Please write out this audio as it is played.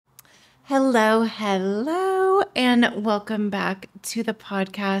Hello, hello, and welcome back to the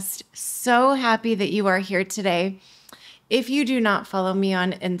podcast. So happy that you are here today. If you do not follow me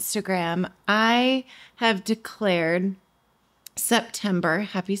on Instagram, I have declared September,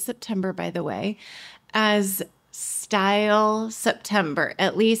 happy September, by the way, as Style September,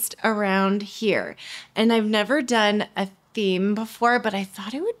 at least around here. And I've never done a theme before, but I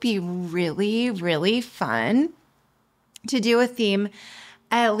thought it would be really fun to do a theme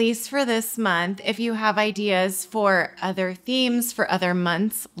at least for this month. If you have ideas for other themes for other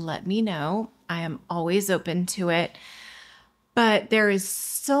months, let me know. I am always open to it. But there is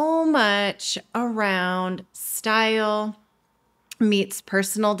so much around style meets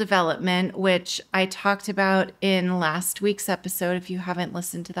personal development, which I talked about in last week's episode. If you haven't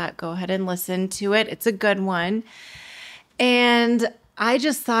listened to that, go ahead and listen to it. It's a good one. And I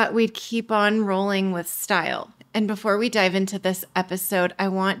just thought we'd keep on rolling with style. And before we dive into this episode, I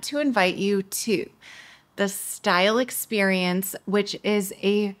want to invite you to the Style Experience, which is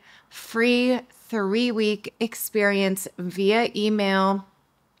a free 3-week experience via email,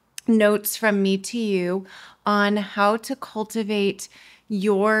 notes from me to you on how to cultivate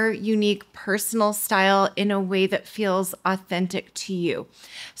your unique personal style in a way that feels authentic to you.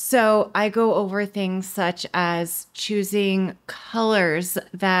 So I go over things such as choosing colors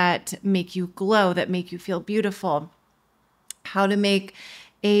that make you glow, that make you feel beautiful, how to make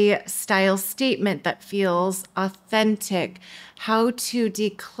a style statement that feels authentic, how to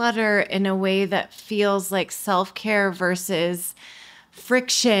declutter in a way that feels like self-care versus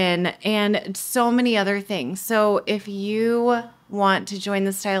friction, and so many other things. So if you want to join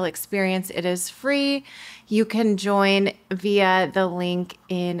the Style Experience, it is free. You can join via the link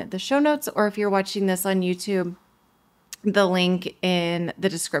in the show notes, or if you're watching this on YouTube, the link in the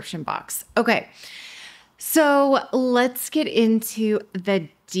description box. Okay, so let's get into the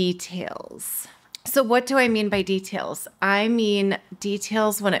details. So what do I mean by details? I mean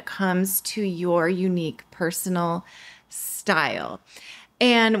details when it comes to your unique personal style.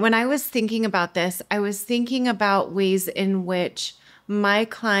 And when I was thinking about this, I was thinking about ways in which my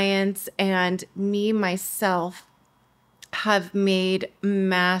clients and me myself have made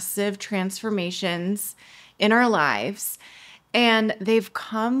massive transformations in our lives. And they've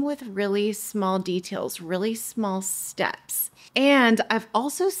come with really small details, really small steps. And I've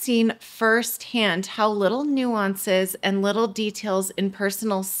also seen firsthand how little nuances and little details in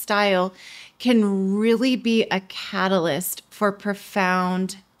personal style can really be a catalyst for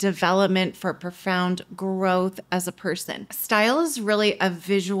profound development, for profound growth as a person. Style is really a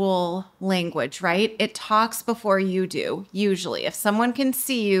visual language, right? It talks before you do, usually. If someone can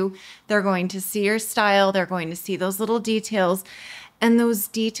see you, they're going to see your style, they're going to see those little details, and those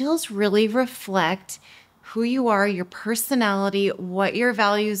details really reflect who you are, your personality, what your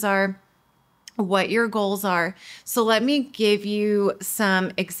values are, what your goals are. So let me give you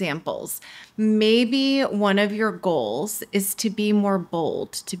some examples. Maybe one of your goals is to be more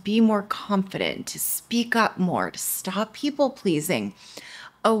bold, to be more confident, to speak up more, to stop people pleasing.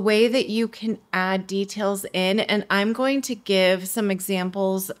 A way that you can add details in, and I'm going to give some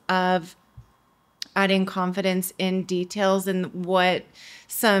examples of adding confidence in details and what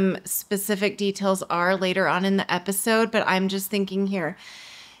some specific details are later on in the episode, but I'm just thinking here,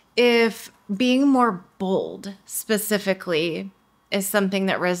 if being more bold specifically is something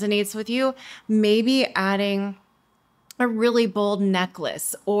that resonates with you, maybe adding a really bold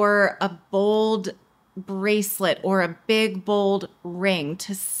necklace or a bold bracelet or a big bold ring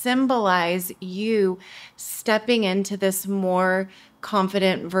to symbolize you stepping into this more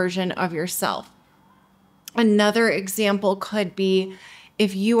confident version of yourself. Another example could be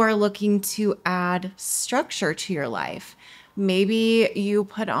if you are looking to add structure to your life. Maybe you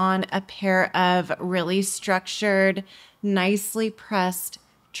put on a pair of really structured, nicely pressed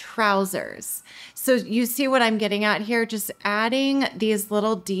trousers. So you see what I'm getting at here? Just adding these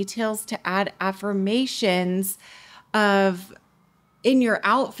little details to add affirmations of in your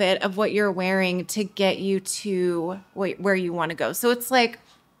outfit of what you're wearing to get you to where you want to go. So it's like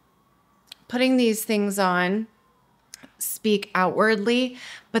putting these things on speak outwardly,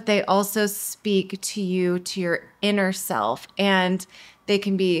 but they also speak to you, to your inner self, and they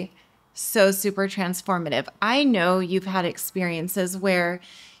can be so super transformative. I know you've had experiences where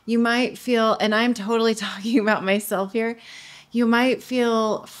you might feel, and I'm totally talking about myself here, you might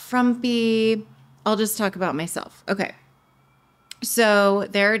feel frumpy. I'll just talk about myself. Okay. So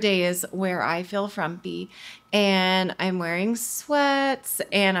there are days where I feel frumpy and I'm wearing sweats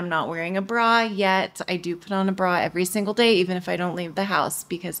and I'm not wearing a bra yet. I do put on a bra every single day, even if I don't leave the house,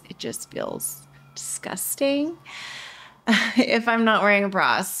 because it just feels disgusting. if I'm not wearing a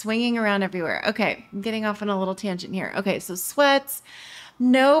bra, swinging around everywhere. Okay, I'm getting off on a little tangent here. Okay, so sweats,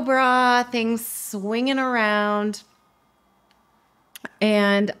 no bra, things swinging around.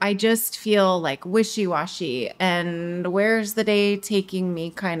 And I just feel like wishy-washy and where's the day taking me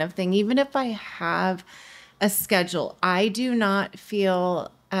kind of thing. Even if I have a schedule, I do not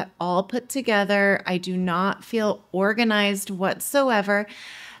feel at all put together. I do not feel organized whatsoever.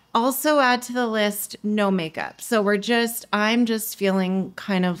 Also add to the list, no makeup. So I'm just feeling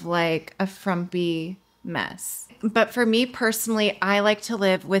kind of like a frumpy mess. But for me personally, I like to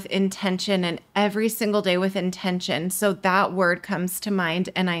live with intention and every single day with intention. So that word comes to mind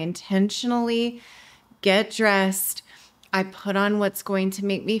and I intentionally get dressed. I put on what's going to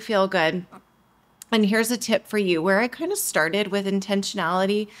make me feel good. And here's a tip for you where I kind of started with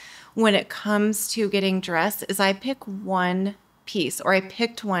intentionality when it comes to getting dressed is I pick one piece or I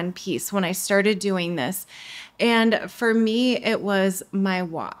picked one piece when I started doing this. And for me, it was my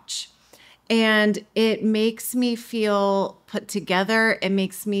watch. And it makes me feel put together. It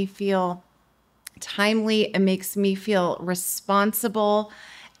makes me feel timely. It makes me feel responsible.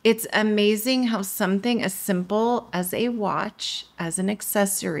 It's amazing how something as simple as a watch, as an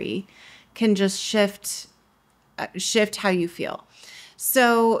accessory, can just shift how you feel.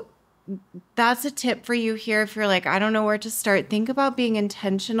 So that's a tip for you here. If you're like, I don't know where to start, think about being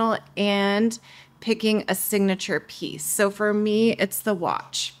intentional and picking a signature piece. So for me, it's the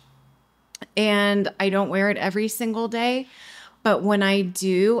watch. And I don't wear it every single day, but when I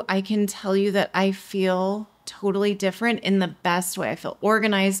do, I can tell you that I feel totally different in the best way. I feel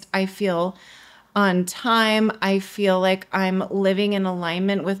organized. I feel on time. I feel like I'm living in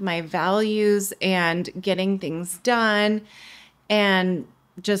alignment with my values and getting things done and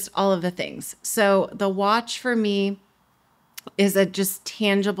just all of the things. So the watch for me is a just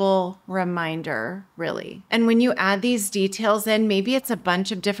tangible reminder, really. And when you add these details in, maybe it's a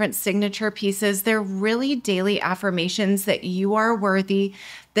bunch of different signature pieces. They're really daily affirmations that you are worthy,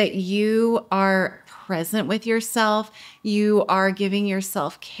 that you are present with yourself, you are giving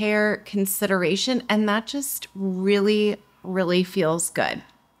yourself care, consideration, and that just really, really feels good.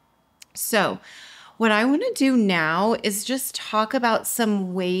 So, what I want to do now is just talk about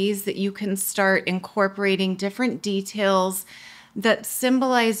some ways that you can start incorporating different details that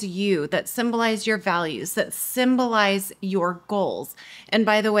symbolize you, that symbolize your values, that symbolize your goals. And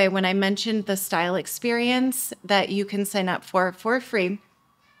by the way, when I mentioned the style experience that you can sign up for free,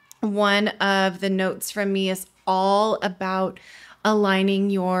 one of the notes from me is all about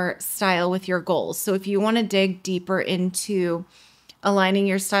aligning your style with your goals. So if you want to dig deeper into aligning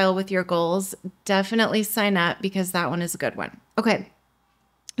your style with your goals, definitely sign up because that one is a good one. Okay,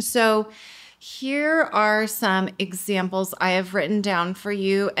 so here are some examples I have written down for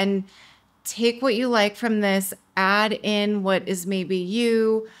you, and take what you like from this, add in what is maybe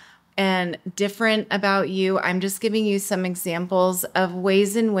you and different about you. I'm just giving you some examples of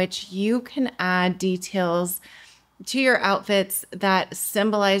ways in which you can add details to your outfits that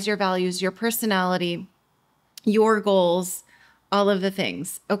symbolize your values, your personality, your goals, all of the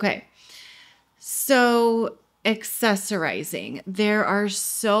things. Okay. So accessorizing. There are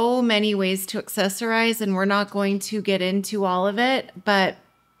so many ways to accessorize, and we're not going to get into all of it, but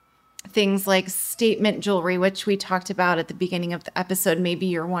things like statement jewelry, which we talked about at the beginning of the episode, maybe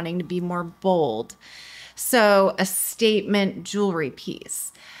you're wanting to be more bold. So a statement jewelry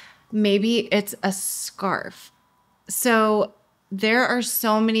piece. Maybe it's a scarf. So there are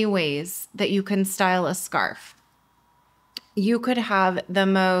so many ways that you can style a scarf. You could have the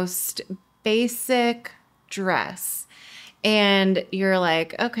most basic dress and you're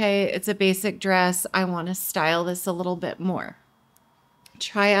like, okay, it's a basic dress. I want to style this a little bit more.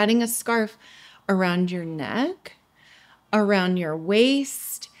 Try adding a scarf around your neck, around your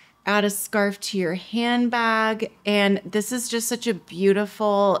waist, add a scarf to your handbag. And this is just such a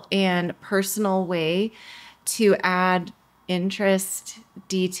beautiful and personal way to add interest,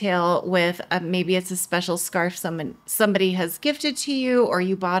 detail with maybe it's a special scarf somebody has gifted to you, or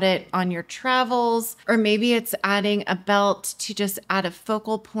you bought it on your travels, or maybe it's adding a belt to just add a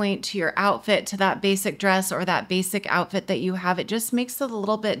focal point to your outfit, to that basic dress or that basic outfit that you have. It just makes it a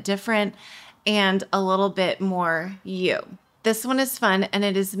little bit different and a little bit more you. This one is fun, and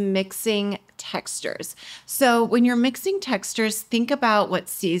it is mixing textures. So when you're mixing textures, think about what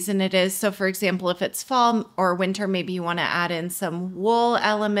season it is. So for example, if it's fall or winter, maybe you want to add in some wool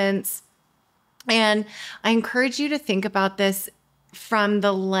elements. And I encourage you to think about this from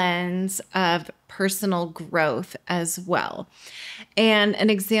the lens of personal growth as well. And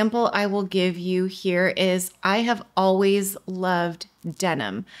an example I will give you here is I have always loved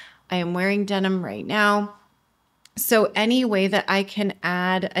denim. I am wearing denim right now. So any way that I can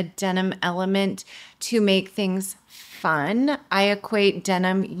add a denim element to make things fun, I equate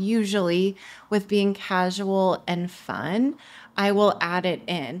denim usually with being casual and fun. I will add it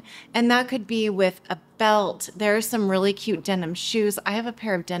in. And that could be with a belt. There are some really cute denim shoes. I have a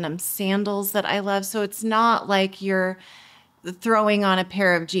pair of denim sandals that I love. So it's not like you're throwing on a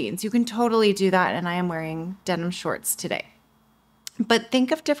pair of jeans. You can totally do that. And I am wearing denim shorts today. But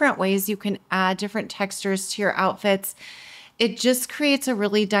think of different ways you can add different textures to your outfits. It just creates a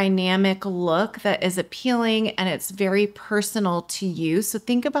really dynamic look that is appealing and it's very personal to you. So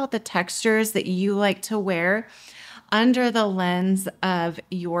think about the textures that you like to wear under the lens of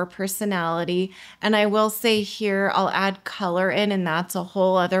your personality. And I will say here, I'll add color in, and that's a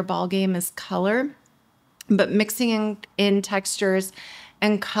whole other ballgame is color. But mixing in textures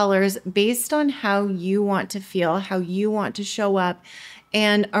and colors based on how you want to feel, how you want to show up,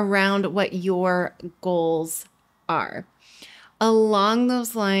 and around what your goals are. Along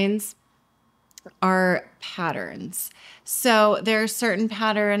those lines are patterns. So there are certain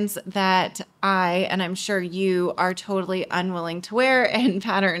patterns that and I'm sure you are totally unwilling to wear, and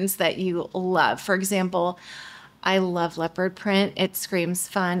patterns that you love. For example, I love leopard print. It screams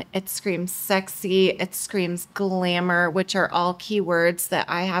fun. It screams sexy. It screams glamour, which are all keywords that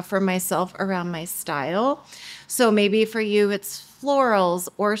I have for myself around my style. So maybe for you, it's florals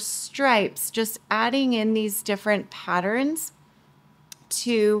or stripes, just adding in these different patterns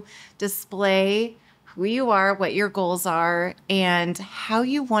to display who you are, what your goals are, and how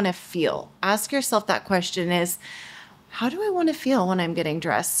you want to feel. Ask yourself that question is, how do I want to feel when I'm getting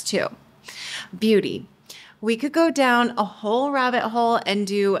dressed too? Beauty. We could go down a whole rabbit hole and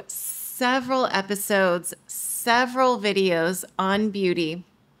do several episodes, several videos on beauty,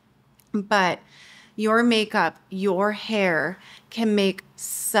 but your makeup, your hair can make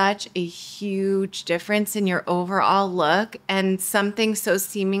such a huge difference in your overall look, and something so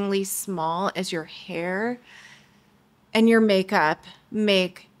seemingly small as your hair and your makeup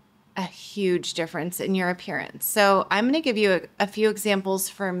make a huge difference in your appearance. So I'm going to give you a few examples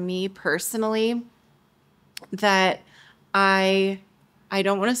for me personally that I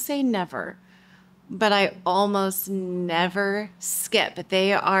don't want to say never, but I almost never skip.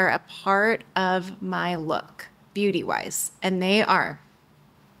 They are a part of my look, beauty-wise. And they are,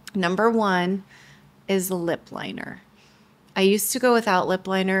 number one is lip liner. I used to go without lip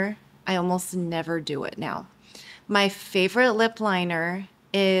liner. I almost never do it now. My favorite lip liner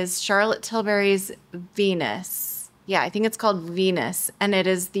is Charlotte Tilbury's Venus. Yeah, I think it's called Venus. And it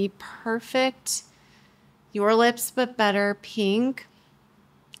is the perfect Your Lips But Better pink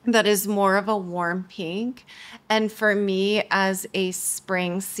that is more of a warm pink. And for me, as a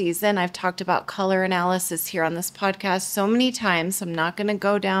spring season, I've talked about color analysis here on this podcast so many times, so I'm not going to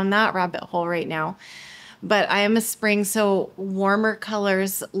go down that rabbit hole right now. But I am a spring, so warmer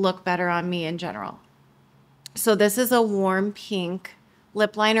colors look better on me in general. So this is a warm pink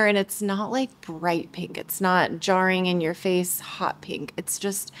lip liner, and it's not like bright pink. It's not jarring in your face, hot pink. It's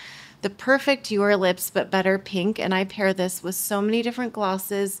just the perfect Your Lips But Better pink. And I pair this with so many different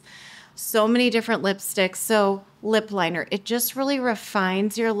glosses, so many different lipsticks. So lip liner, it just really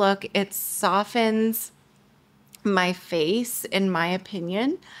refines your look. It softens my face, in my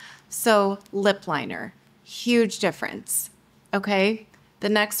opinion. So lip liner, huge difference. Okay. The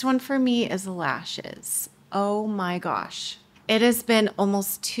next one for me is lashes. Oh my gosh. It has been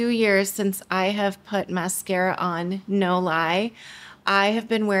almost 2 years since I have put mascara on, no lie. I have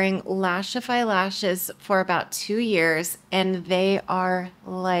been wearing Lashify lashes for about 2 years, and they are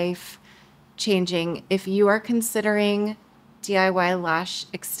life changing. If you are considering DIY lash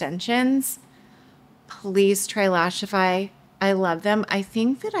extensions, please try Lashify. I love them. I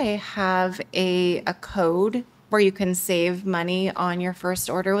think that I have a code where you can save money on your first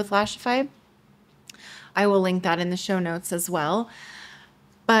order with Lashify. I will link that in the show notes as well.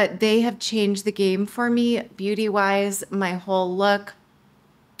 But they have changed the game for me beauty-wise, my whole look.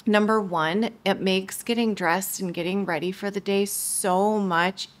 Number one, it makes getting dressed and getting ready for the day so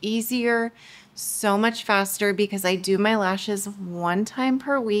much easier, so much faster, because I do my lashes 1 time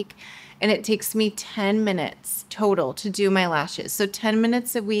per week, and it takes me 10 minutes total to do my lashes. So 10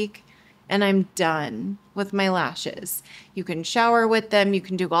 minutes a week, and I'm done with my lashes. You can shower with them. You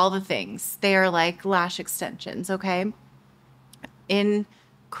can do all the things. They are like lash extensions, okay?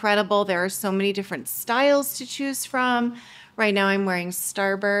 Incredible. There are so many different styles to choose from. Right now I'm wearing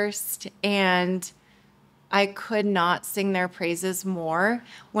Starburst, and I could not sing their praises more.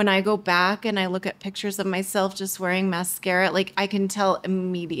 When I go back and I look at pictures of myself just wearing mascara, like I can tell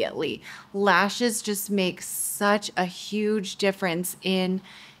immediately. Lashes just make such a huge difference in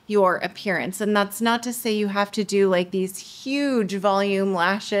your appearance. And that's not to say you have to do like these huge volume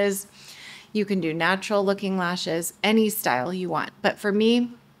lashes. You can do natural looking lashes, any style you want. But for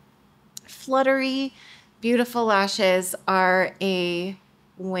me, fluttery, beautiful lashes are a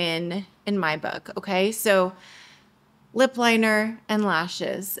win in my book. Okay. So lip liner and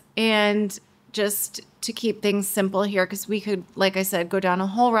lashes. And just to keep things simple here, because we could, like I said, go down a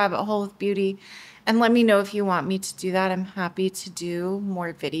whole rabbit hole with beauty. And let me know if you want me to do that. I'm happy to do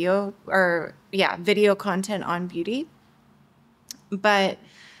more video content on beauty. But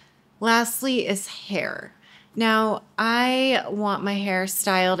lastly is hair. Now, I want my hair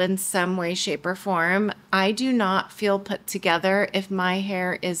styled in some way, shape, or form. I do not feel put together if my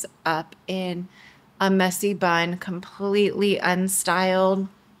hair is up in a messy bun, completely unstyled.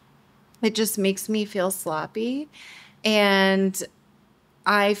 It just makes me feel sloppy, and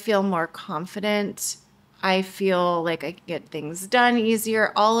I feel more confident. I feel like I can get things done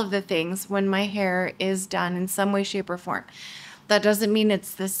easier, all of the things when my hair is done in some way, shape, or form. That doesn't mean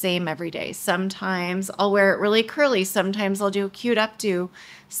it's the same every day. Sometimes I'll wear it really curly. Sometimes I'll do a cute updo.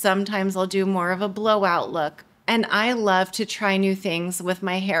 Sometimes I'll do more of a blowout look. And I love to try new things with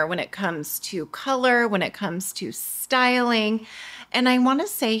my hair when it comes to color, when it comes to styling. And I want to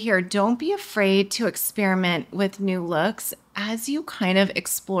say here, don't be afraid to experiment with new looks as you kind of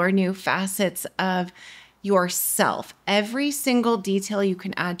explore new facets of yourself. Every single detail you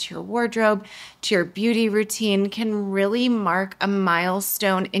can add to your wardrobe, to your beauty routine, can really mark a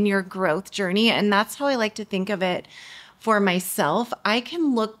milestone in your growth journey. And that's how I like to think of it for myself. I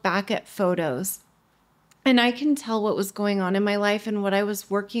can look back at photos and I can tell what was going on in my life and what I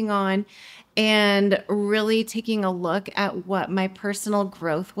was working on, and really taking a look at what my personal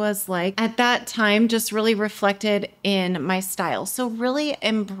growth was like at that time, just really reflected in my style. So really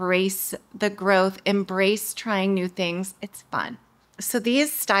embrace the growth, embrace trying new things. It's fun. So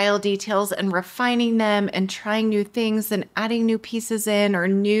these style details and refining them and trying new things and adding new pieces in or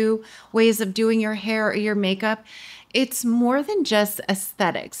new ways of doing your hair or your makeup, it's more than just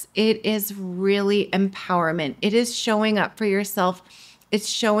aesthetics. It is really empowerment. It is showing up for yourself. It's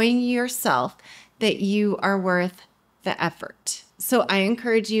showing yourself that you are worth the effort. So I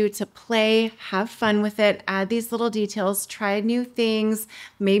encourage you to play, have fun with it, add these little details, try new things,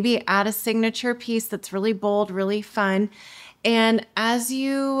 maybe add a signature piece that's really bold, really fun. And as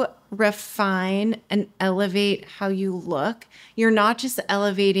you refine and elevate how you look, you're not just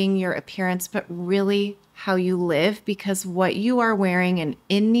elevating your appearance, but really how you live, because what you are wearing and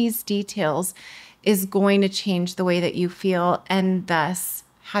in these details is going to change the way that you feel and thus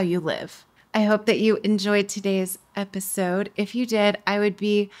how you live. I hope that you enjoyed today's episode. If you did, I would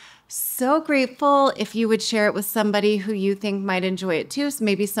be so grateful if you would share it with somebody who you think might enjoy it too. So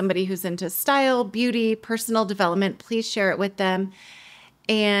maybe somebody who's into style, beauty, personal development. Please share it with them.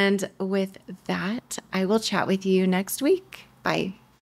 And with that, I will chat with you next week. Bye.